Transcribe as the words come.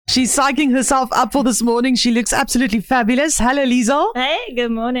She's psyching herself up for this morning. She looks absolutely fabulous. Hello, Liesel. Hey,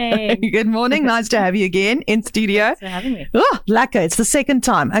 good morning. Good morning. Nice to have you again in studio. Thanks for having me. Oh, lekker. It's the second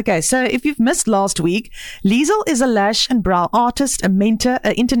time. Okay, so if you've missed last week, Liesel is a lash and brow artist, a mentor,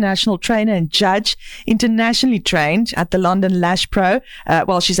 an international trainer and judge, internationally trained at the London Lash Pro.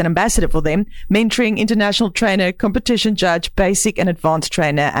 She's an ambassador for them, mentoring international trainer, competition judge, basic and advanced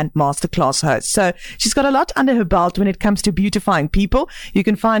trainer, and masterclass host. So she's got a lot under her belt when it comes to beautifying people. You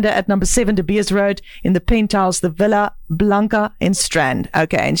can find her at number 7 De Beers Road in the penthouse, the Villa Blanca in Strand.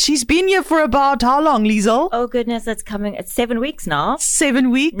 Okay, and she's been here for about how long, Liesel? Oh goodness, it's 7 weeks now. 7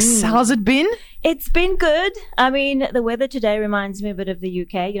 weeks. How's it been? It's been good. I mean, the weather today reminds me a bit of the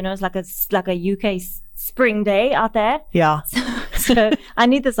UK. You know, it's like a UK spring day out there. Yeah. So I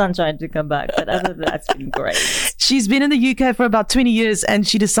need the sunshine to come back, but other than that, it's been great. She's been in the UK for about 20 years and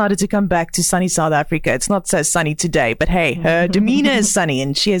she decided to come back to sunny South Africa. It's not so sunny today, but hey, her demeanor is sunny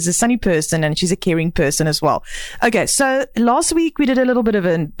and she is a sunny person and she's a caring person as well. Okay, so last week we did a little bit of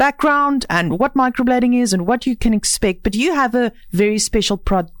a background and what microblading is and what you can expect, but you have a very special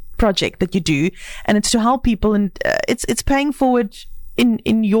project that you do and it's to help people and it's paying forward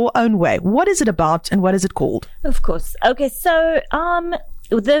in your own way. What is it about and what is it called? Of course. Okay, so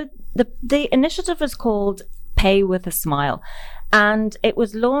the initiative is called Pay with a Smile, and it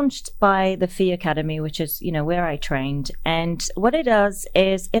was launched by the Fee Academy, which is, you know, where I trained. And what it does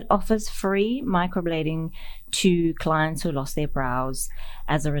is it offers free microblading to clients who lost their brows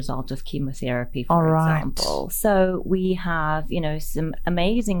as a result of chemotherapy, for example. So we have, you know, some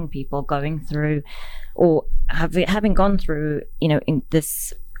amazing people going through or having gone through, you know, in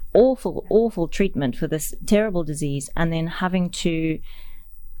this awful treatment for this terrible disease, and then having to,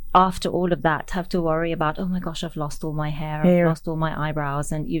 after all of that, have to worry about, oh my gosh, I've lost all my hair, I've lost all my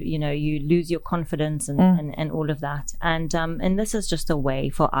eyebrows, and you know, you lose your confidence and all of that. And this is just a way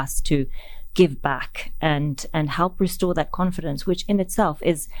for us to give back and help restore that confidence, which in itself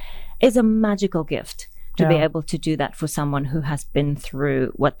is a magical gift. To be able to do that for someone who has been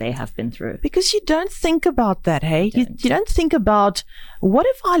through what they have been through. Because you don't think about that, hey? You don't think about, what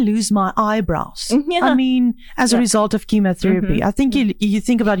if I lose my eyebrows? Yeah. I mean, as a result of chemotherapy. I think you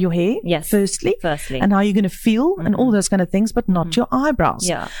think about your hair, firstly, and how you're going to feel and all those kind of things, but not your eyebrows.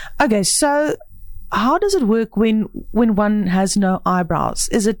 Yeah. Okay, so how does it work when one has no eyebrows?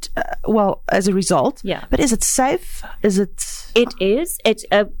 Is it, as a result? Yeah. But is it safe? Is it? It is. It's,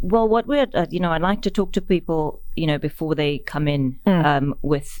 what we're, I like to talk to people, you know, before they come in,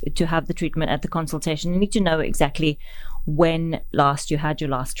 to have the treatment at the consultation. You need to know exactly when last you had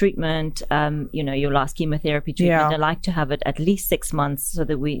your last treatment, you know, your last chemotherapy treatment. I like to have it at least 6 months so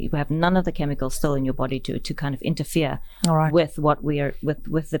that we have none of the chemicals still in your body to kind of interfere with what we are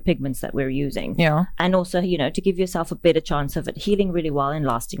with the pigments that we're using. Yeah. And also, you know, to give yourself a better chance of it healing really well and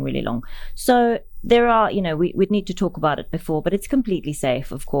lasting really long. So there are, you know, we'd need to talk about it before, but it's completely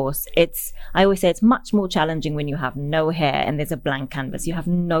safe, of course. I always say it's much more challenging when you have no hair and there's a blank canvas. You have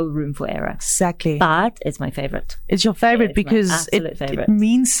no room for error. Exactly. But it's my favorite. It's your favorite because it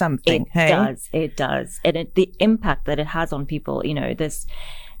means something. It does. And the impact that it has on people, you know, there's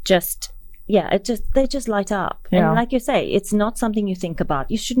just... Yeah, they just light up. Yeah. And like you say, it's not something you think about.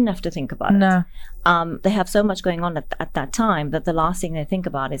 You shouldn't have to think about it. They have so much going on at that time that the last thing they think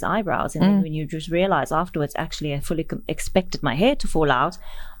about is eyebrows. And then when you just realize afterwards, actually, I fully expected my hair to fall out,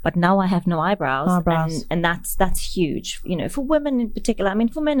 but now I have no eyebrows. And that's huge, you know, for women in particular. I mean,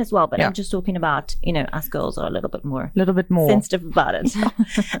 for men as well, but I'm just talking about, you know, us girls are a little bit more sensitive about it.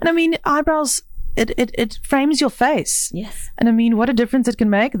 And I mean, eyebrows... It frames your face. Yes. And I mean, what a difference it can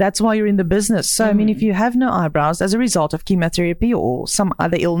make. That's why you're in the business. So, I mean, if you have no eyebrows as a result of chemotherapy or some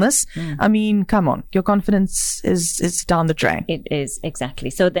other illness, I mean, come on, your confidence is down the drain. It is, exactly.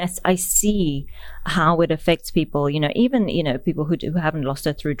 So I see how it affects people, you know, even, you know, people who haven't lost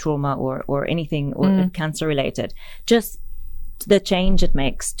it through trauma or anything or cancer related, just the change it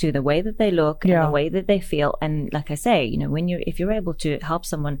makes to the way that they look and the way that they feel. And like I say, you know, if you're able to help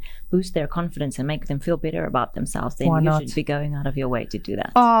someone boost their confidence and make them feel better about themselves, then you should be going out of your way to do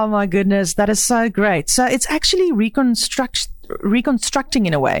that. Oh my goodness, that is so great. So it's actually reconstructing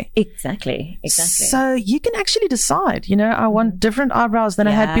in a way. Exactly. So you can actually decide, you know, I want different eyebrows than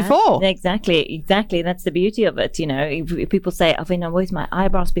I had before. Exactly. That's the beauty of it. You know, if people say, I mean, my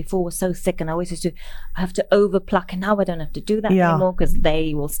eyebrows before were so thick and I always used to have to over pluck, and now I don't have to do that anymore because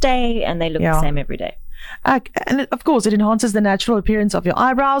they will stay and they look the same every day. And of course, it enhances the natural appearance of your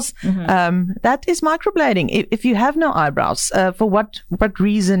eyebrows. That is microblading. If you have no eyebrows, for what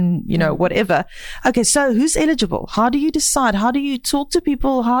reason, you know, whatever. Okay, so who's eligible? How do you decide? How do you talk to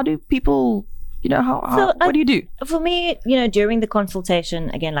people? How do people what do you do? For me, during the consultation,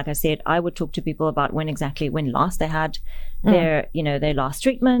 again, like I said, I would talk to people about when last they had their last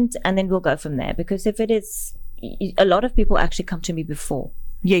treatment, and then we'll go from there. Because if it is, a lot of people actually come to me before.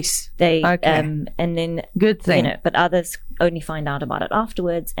 Yes. They and then good thing. But others only find out about it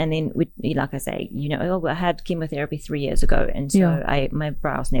afterwards. And then like I say, I had chemotherapy 3 years ago, and so my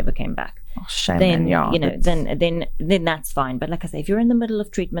brows never came back. Oh, shame. Then then that's fine. But like I say, if you're in the middle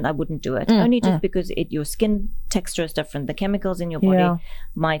of treatment, I wouldn't do it. Only just because your skin texture is different. The chemicals in your body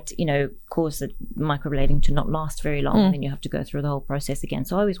might, cause the microblading to not last very long, and then you have to go through the whole process again.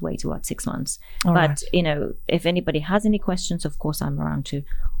 So I always wait about 6 months. All but right. If anybody has any questions, of course I'm around to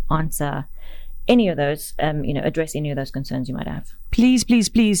answer any of those, address any of those concerns you might have. Please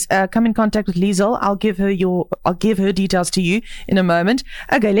come in contact with Liesl. I'll give her details to you in a moment.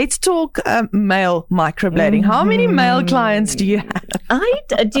 Okay, let's talk male microblading. How many male clients do you have?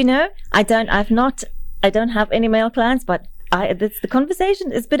 I don't have any male clients, but the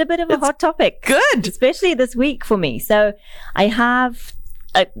conversation has been a bit of a hot topic. Good. Especially this week for me. So I have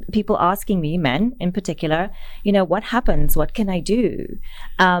people asking me, men in particular, what happens? What can I do?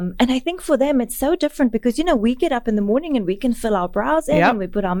 And I think for them, it's so different because, we get up in the morning and we can fill our brows in and we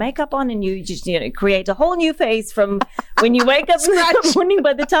put our makeup on, and you just, create a whole new face from when you wake up in the morning.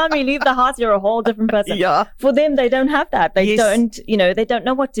 By the time you leave the house, you're a whole different person. Yeah. For them, they don't have that. They don't, they don't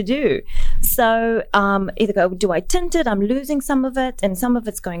know what to do. So either go, do I tint it? I'm losing some of it, and some of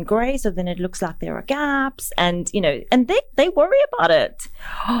it's going gray. So then it looks like there are gaps, and, and they worry about it.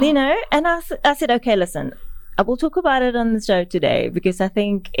 And I said, okay, listen, I will talk about it on the show today because I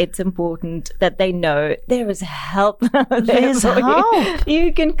think it's important that they know there is help. There's help.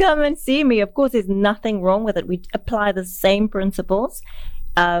 You can come and see me. Of course, there's nothing wrong with it. We apply the same principles.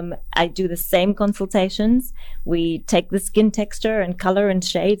 I do the same consultations. We take the skin texture and color and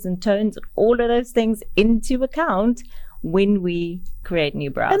shades and tones, all of those things into account when we create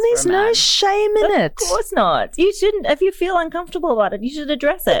new brows. And there's no shame in it. Of course not. You shouldn't. If you feel uncomfortable about it, you should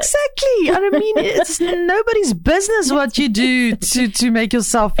address it. Exactly. I mean, it's nobody's business what you do to make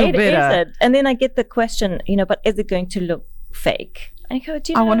yourself feel better. It isn't. And then I get the question, but is it going to look fake? And I go,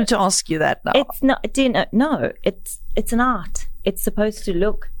 I wanted to ask you that now. It's not. No, it's an art. It's supposed to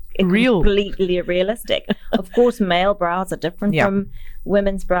look real, completely realistic. Of course, male brows are different from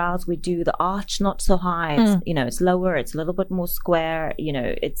women's brows. We do the arch not so high. It's, it's lower. It's a little bit more square.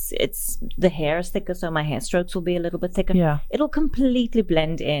 It's the hair is thicker, so my hair strokes will be a little bit thicker. Yeah. It'll completely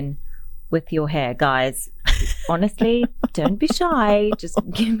blend in with your hair, guys. Honestly, don't be shy. Just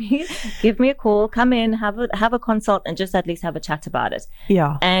give me a call. Come in, have a consult, and just at least have a chat about it.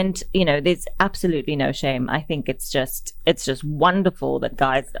 Yeah. And there's absolutely no shame. I think it's just wonderful that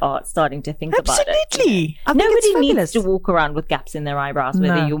guys are starting to think about it. Absolutely. Nobody needs to walk around with gaps in their eyebrows,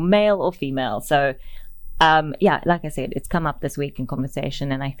 whether you're male or female. So like I said, it's come up this week in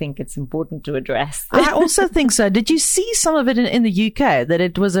conversation, and I think it's important to address. I also think so. Did you see some of it in the UK, that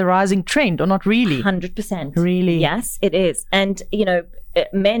it was a rising trend, or not really? 100%. Really? Yes, it is. And,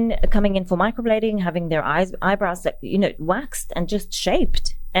 men coming in for microblading, having their eyebrows, waxed and just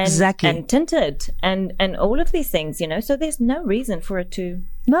shaped. And, exactly. And tinted and all of these things, so there's no reason for it to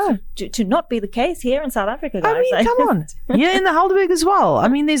not be the case here in South Africa, guys. I mean, come on. Yeah, in the Helderberg as well. I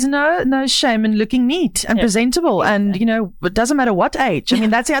mean, there's no shame in looking neat and presentable, and it doesn't matter what age. I mean,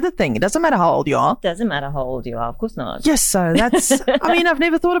 that's the other thing. It doesn't matter how old you are. Doesn't matter how old you are, of course not. Yes, so that's I mean, I've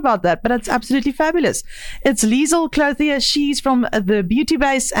never thought about that, but it's absolutely fabulous. It's Liesl Clothier. She's from the Beauty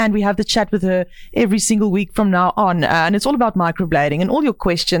Base, and we have the chat with her every single week from now on, and it's all about microblading and all your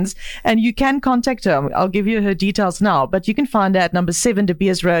questions. And you can contact her. I'll give you her details now, but you can find her at number 7 De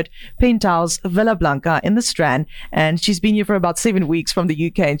Beers Road, Penthouse, Villa Blanca in the Strand. And she's been here for about 7 weeks from the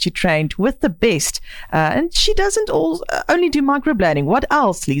UK, and she trained with the best. And she doesn't only do microblading. What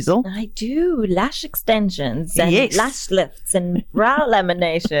else, Liesl? I do lash extensions and lash lifts and brow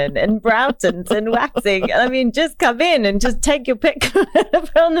lamination and brow tints and waxing. I mean, just come in and just take your pick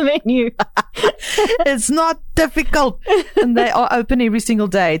from the menu. It's not difficult. And they are open every single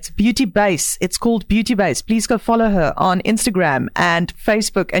day. It's Beauty Base. It's called Beauty Base. Please go follow her on Instagram and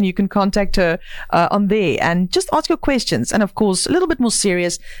Facebook, and you can contact her on there and just ask your questions. And of course, a little bit more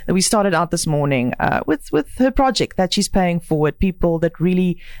serious, that we started out this morning with her project that she's paying forward. People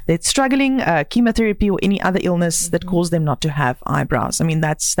that's struggling, chemotherapy or any other illness that cause them not to have eyebrows. I mean,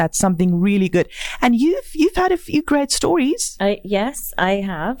 that's something really good. And you've had a few great stories. Yes, I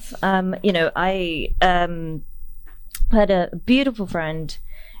have. I had a beautiful friend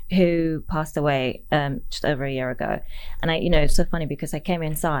who passed away just over a year ago. And it's so funny because I came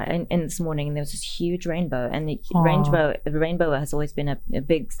inside in this morning and there was this huge rainbow, and the rainbow has always been a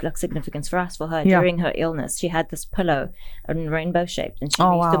big significance for us, for her. Yeah. During her illness, she had this pillow in rainbow shaped, and she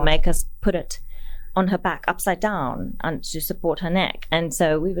used to make us put it on her back upside down and to support her neck. And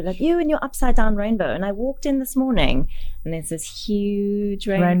so we were like, you and your upside down rainbow. And I walked in this morning and there's this huge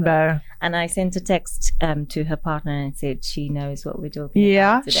rainbow. And I sent a text to her partner and said she knows what we're talking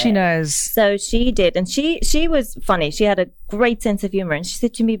about today. She knows. So she did. And she was funny. She had a great sense of humor. And she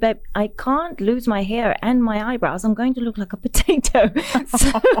said to me, babe, I can't lose my hair and my eyebrows. I'm going to look like a potato.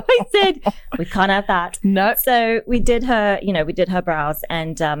 So I said, we can't have that. No. So we did her brows,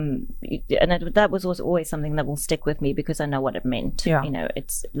 and that was also always something that will stick with me because I know what it meant. Yeah.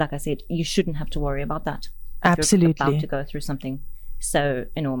 It's like I said, you shouldn't have to worry about that. Absolutely. You're about to go through something so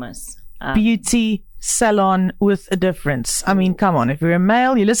enormous. Beauty salon with a difference. I mean, come on. If you're a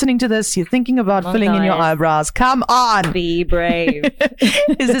male, you're listening to this, you're thinking about filling in your eyebrows. Come on. Be brave.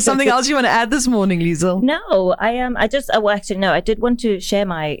 Is there something else you want to add this morning, Liesl? No, I did want to share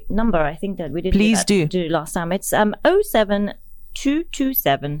my number. I think that we did Please do last time. It's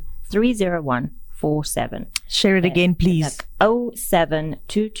 07227 301 47. Share it again, please.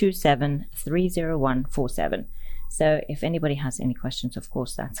 07227 301 47. So if anybody has any questions, of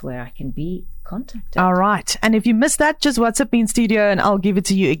course, that's where I can be contacted. All right. And if you missed that, just WhatsApp me in studio and I'll give it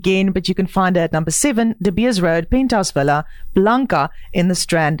to you again. But you can find it at number 7, De Beers Road, Penthouse Villa, Blanca in the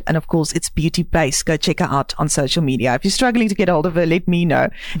Strand. And of course, it's Beauty Base. Go check her out on social media. If you're struggling to get hold of her, let me know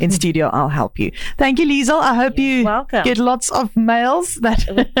in studio. I'll help you. Thank you, Liesl. I hope you get lots of mails. That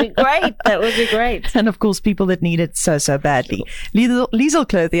would be great. That would be great. And of course, people that need it so badly. Liesl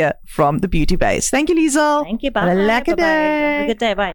Clothier from the Beauty Base. Thank you, Liesl. Thank you. Bye. Lekker day. Have a good day. Bye.